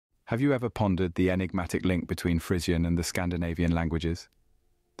Have you ever pondered the enigmatic link between Frisian and the Scandinavian languages?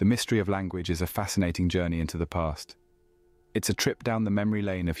 The mystery of language is a fascinating journey into the past. It's a trip down the memory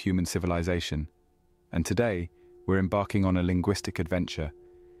lane of human civilization, and today we're embarking on a linguistic adventure,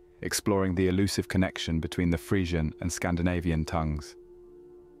 exploring the elusive connection between the Frisian and Scandinavian tongues.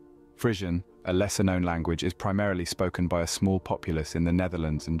 Frisian, a lesser-known language, is primarily spoken by a small populace in the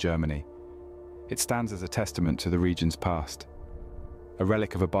Netherlands and Germany. It stands as a testament to the region's past, a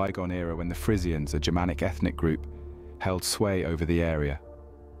relic of a bygone era when the Frisians, a Germanic ethnic group, held sway over the area.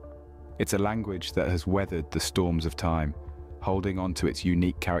 It's a language that has weathered the storms of time, holding on to its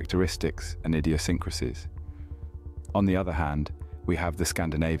unique characteristics and idiosyncrasies. On the other hand, we have the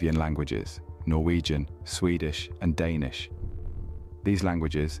Scandinavian languages, Norwegian, Swedish, and Danish. These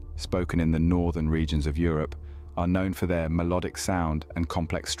languages, spoken in the northern regions of Europe, are known for their melodic sound and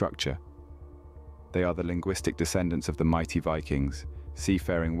complex structure. They are the linguistic descendants of the mighty Vikings,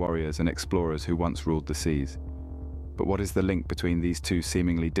 seafaring warriors and explorers who once ruled the seas. But what is the link between these two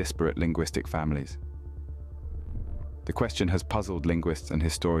seemingly disparate linguistic families? The question has puzzled linguists and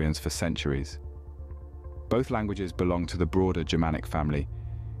historians for centuries. Both languages belong to the broader Germanic family,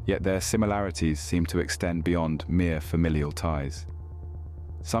 yet their similarities seem to extend beyond mere familial ties.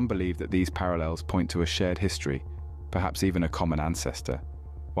 Some believe that these parallels point to a shared history, perhaps even a common ancestor,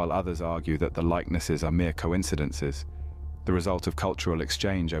 while others argue that the likenesses are mere coincidences, the result of cultural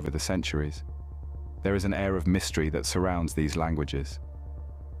exchange over the centuries. There is an air of mystery that surrounds these languages.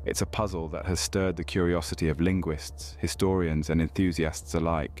 It's a puzzle that has stirred the curiosity of linguists, historians, and enthusiasts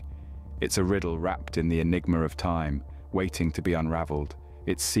alike. It's a riddle wrapped in the enigma of time, waiting to be unraveled,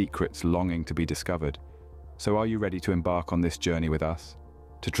 its secrets longing to be discovered. So are you ready to embark on this journey with us?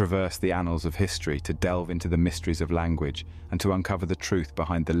 To traverse the annals of history, to delve into the mysteries of language, and to uncover the truth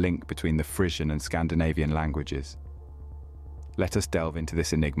behind the link between the Frisian and Scandinavian languages? Let us delve into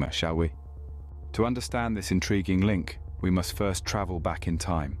this enigma, shall we? To understand this intriguing link, we must first travel back in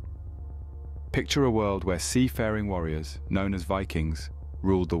time. Picture a world where seafaring warriors, known as Vikings,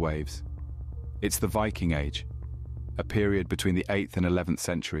 ruled the waves. It's the Viking Age, a period between the 8th and 11th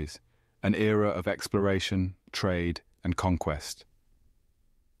centuries, an era of exploration, trade, and conquest.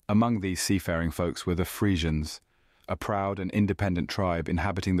 Among these seafaring folks were the Frisians, a proud and independent tribe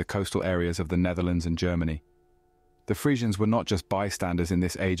inhabiting the coastal areas of the Netherlands and Germany. The Frisians were not just bystanders in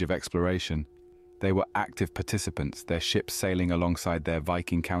this age of exploration. They were active participants, their ships sailing alongside their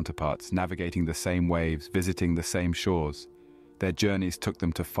Viking counterparts, navigating the same waves, visiting the same shores. Their journeys took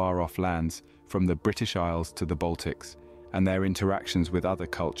them to far-off lands, from the British Isles to the Baltics, and their interactions with other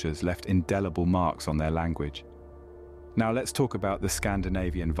cultures left indelible marks on their language. Now let's talk about the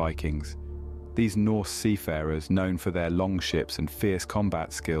Scandinavian Vikings. These Norse seafarers, known for their long ships and fierce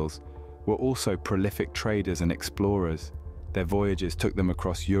combat skills, were also prolific traders and explorers. Their voyages took them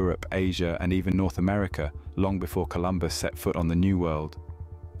across Europe, Asia, and even North America, long before Columbus set foot on the New World.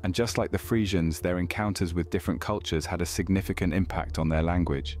 And just like the Frisians, their encounters with different cultures had a significant impact on their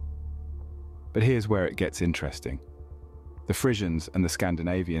language. But here's where it gets interesting. The Frisians and the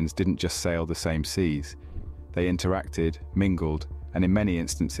Scandinavians didn't just sail the same seas. They interacted, mingled, and in many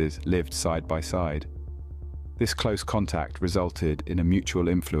instances lived side by side. This close contact resulted in a mutual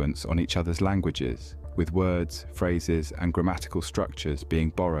influence on each other's languages, with words, phrases, and grammatical structures being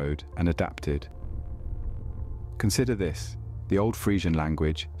borrowed and adapted. Consider this. The Old Frisian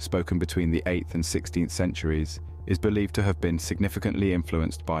language, spoken between the 8th and 16th centuries, is believed to have been significantly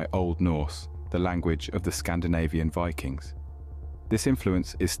influenced by Old Norse, the language of the Scandinavian Vikings. This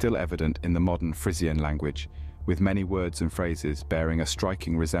influence is still evident in the modern Frisian language, with many words and phrases bearing a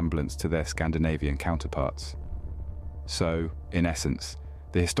striking resemblance to their Scandinavian counterparts. So, in essence,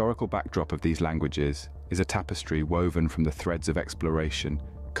 the historical backdrop of these languages is a tapestry woven from the threads of exploration,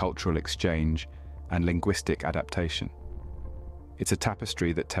 cultural exchange, and linguistic adaptation. It's a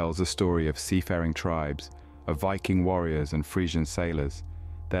tapestry that tells the story of seafaring tribes, of Viking warriors and Frisian sailors,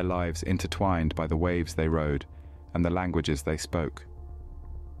 their lives intertwined by the waves they rode and the languages they spoke.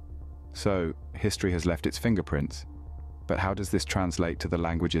 So, history has left its fingerprints, but how does this translate to the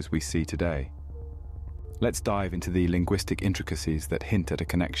languages we see today? Let's dive into the linguistic intricacies that hint at a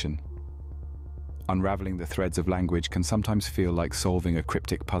connection. Unraveling the threads of language can sometimes feel like solving a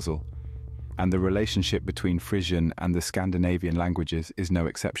cryptic puzzle, and the relationship between Frisian and the Scandinavian languages is no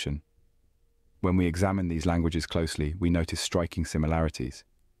exception. When we examine these languages closely, we notice striking similarities.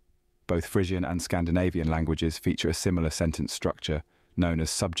 Both Frisian and Scandinavian languages feature a similar sentence structure known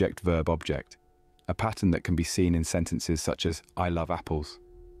as subject-verb-object, a pattern that can be seen in sentences such as "I love apples."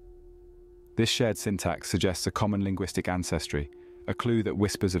 This shared syntax suggests a common linguistic ancestry, a clue that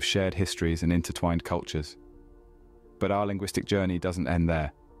whispers of shared histories and intertwined cultures. But our linguistic journey doesn't end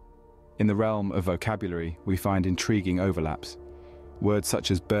there. In the realm of vocabulary, we find intriguing overlaps. Words such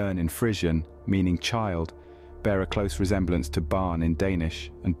as burn in Frisian, meaning child, bear a close resemblance to barn in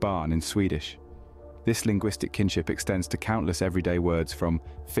Danish and barn in Swedish. This linguistic kinship extends to countless everyday words from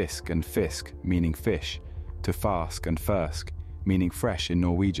fisk and fisk, meaning fish, to farsk and fersk, meaning fresh in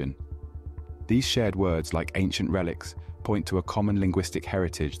Norwegian. These shared words, like ancient relics, point to a common linguistic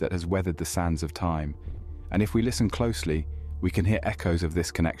heritage that has weathered the sands of time. And if we listen closely, we can hear echoes of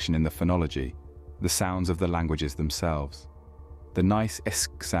this connection in the phonology, the sounds of the languages themselves. The nice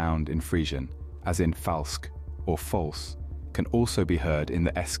sk sound in Frisian, as in falsk or false, can also be heard in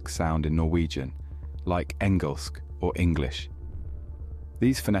the sk sound in Norwegian, like engelsk or English.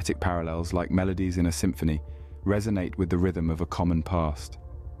 These phonetic parallels, like melodies in a symphony, resonate with the rhythm of a common past.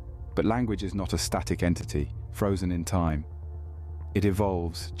 But language is not a static entity, frozen in time. It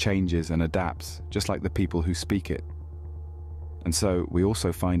evolves, changes, and adapts, just like the people who speak it. And so we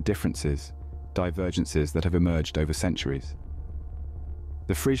also find differences, divergences that have emerged over centuries.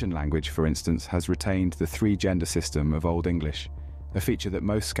 The Frisian language, for instance, has retained the three-gender system of Old English, a feature that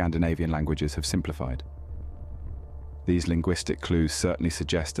most Scandinavian languages have simplified. These linguistic clues certainly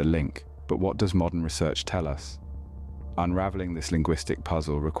suggest a link, but what does modern research tell us? Unraveling this linguistic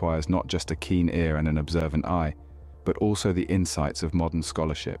puzzle requires not just a keen ear and an observant eye, but also the insights of modern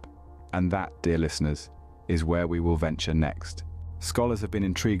scholarship. And that, dear listeners, is where we will venture next. Scholars have been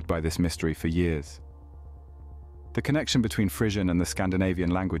intrigued by this mystery for years. The connection between Frisian and the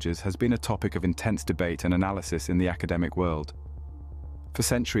Scandinavian languages has been a topic of intense debate and analysis in the academic world. For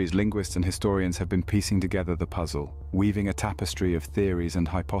centuries, linguists and historians have been piecing together the puzzle, weaving a tapestry of theories and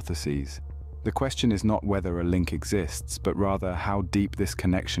hypotheses. The question is not whether a link exists, but rather how deep this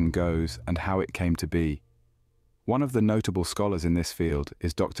connection goes and how it came to be. One of the notable scholars in this field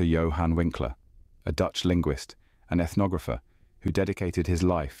is Dr. Johan Winkler, a Dutch linguist and ethnographer who dedicated his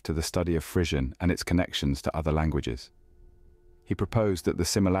life to the study of Frisian and its connections to other languages. He proposed that the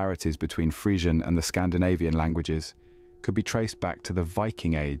similarities between Frisian and the Scandinavian languages could be traced back to the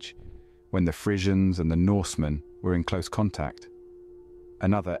Viking Age, when the Frisians and the Norsemen were in close contact.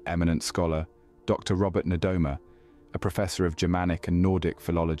 Another eminent scholar, Dr. Robert Nedoma, a professor of Germanic and Nordic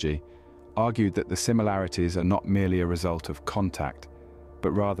philology, argued that the similarities are not merely a result of contact,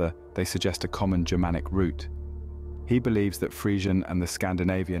 but rather they suggest a common Germanic root. He believes that Frisian and the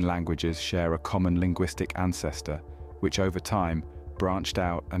Scandinavian languages share a common linguistic ancestor, which over time branched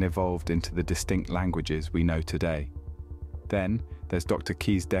out and evolved into the distinct languages we know today. Then there's Dr.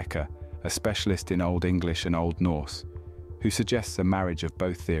 Kees Dekker, a specialist in Old English and Old Norse, who suggests a marriage of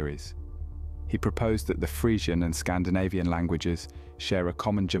both theories. He proposed that the Frisian and Scandinavian languages share a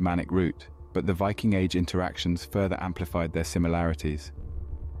common Germanic root, but the Viking Age interactions further amplified their similarities.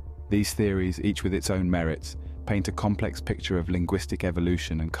 These theories, each with its own merits, paint a complex picture of linguistic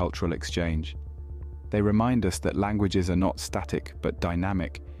evolution and cultural exchange. They remind us that languages are not static but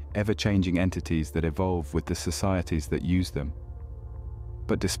dynamic, ever-changing entities that evolve with the societies that use them.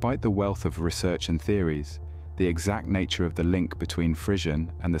 But despite the wealth of research and theories, the exact nature of the link between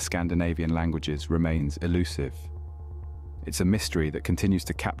Frisian and the Scandinavian languages remains elusive. It's a mystery that continues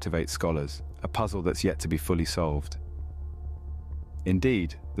to captivate scholars, a puzzle that's yet to be fully solved.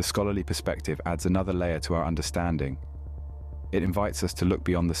 Indeed, the scholarly perspective adds another layer to our understanding. It invites us to look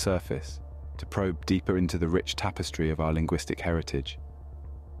beyond the surface, to probe deeper into the rich tapestry of our linguistic heritage.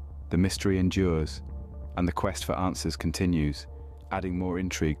 The mystery endures, and the quest for answers continues, adding more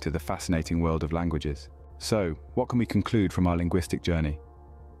intrigue to the fascinating world of languages. So, what can we conclude from our linguistic journey?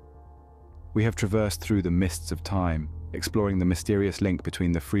 We have traversed through the mists of time, exploring the mysterious link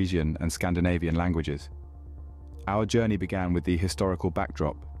between the Frisian and Scandinavian languages. Our journey began with the historical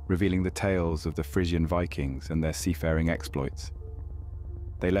backdrop, revealing the tales of the Frisian Vikings and their seafaring exploits.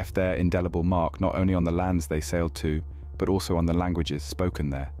 They left their indelible mark not only on the lands they sailed to, but also on the languages spoken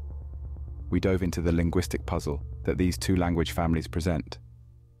there. We dove into the linguistic puzzle that these two language families present.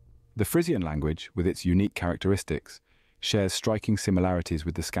 The Frisian language, with its unique characteristics, shares striking similarities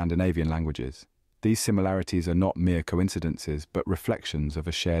with the Scandinavian languages. These similarities are not mere coincidences, but reflections of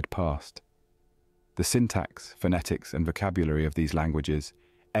a shared past. The syntax, phonetics, and vocabulary of these languages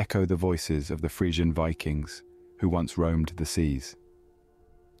echo the voices of the Frisian Vikings, who once roamed the seas.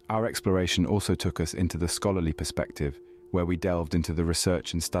 Our exploration also took us into the scholarly perspective, where we delved into the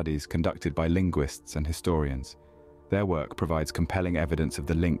research and studies conducted by linguists and historians. Their work provides compelling evidence of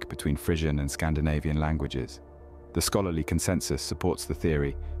the link between Frisian and Scandinavian languages. The scholarly consensus supports the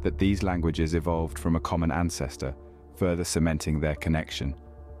theory that these languages evolved from a common ancestor, further cementing their connection.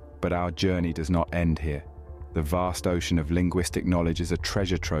 But our journey does not end here. The vast ocean of linguistic knowledge is a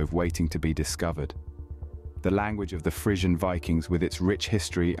treasure trove waiting to be discovered. The language of the Frisian Vikings, with its rich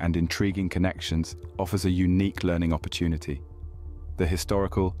history and intriguing connections, offers a unique learning opportunity. The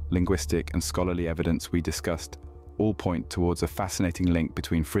historical, linguistic, and scholarly evidence we discussed all point towards a fascinating link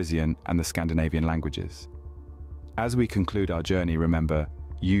between Frisian and the Scandinavian languages. As we conclude our journey, remember,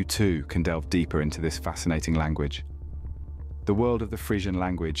 you too can delve deeper into this fascinating language. The world of the Frisian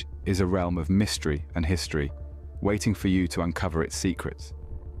language is a realm of mystery and history, waiting for you to uncover its secrets.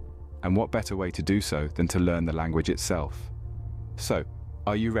 And what better way to do so than to learn the language itself? So,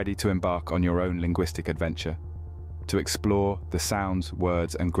 are you ready to embark on your own linguistic adventure? To explore the sounds,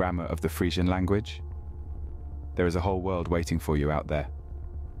 words, and grammar of the Frisian language? There is a whole world waiting for you out there.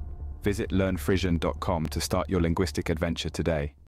 Visit learnfrisian.com to start your linguistic adventure today.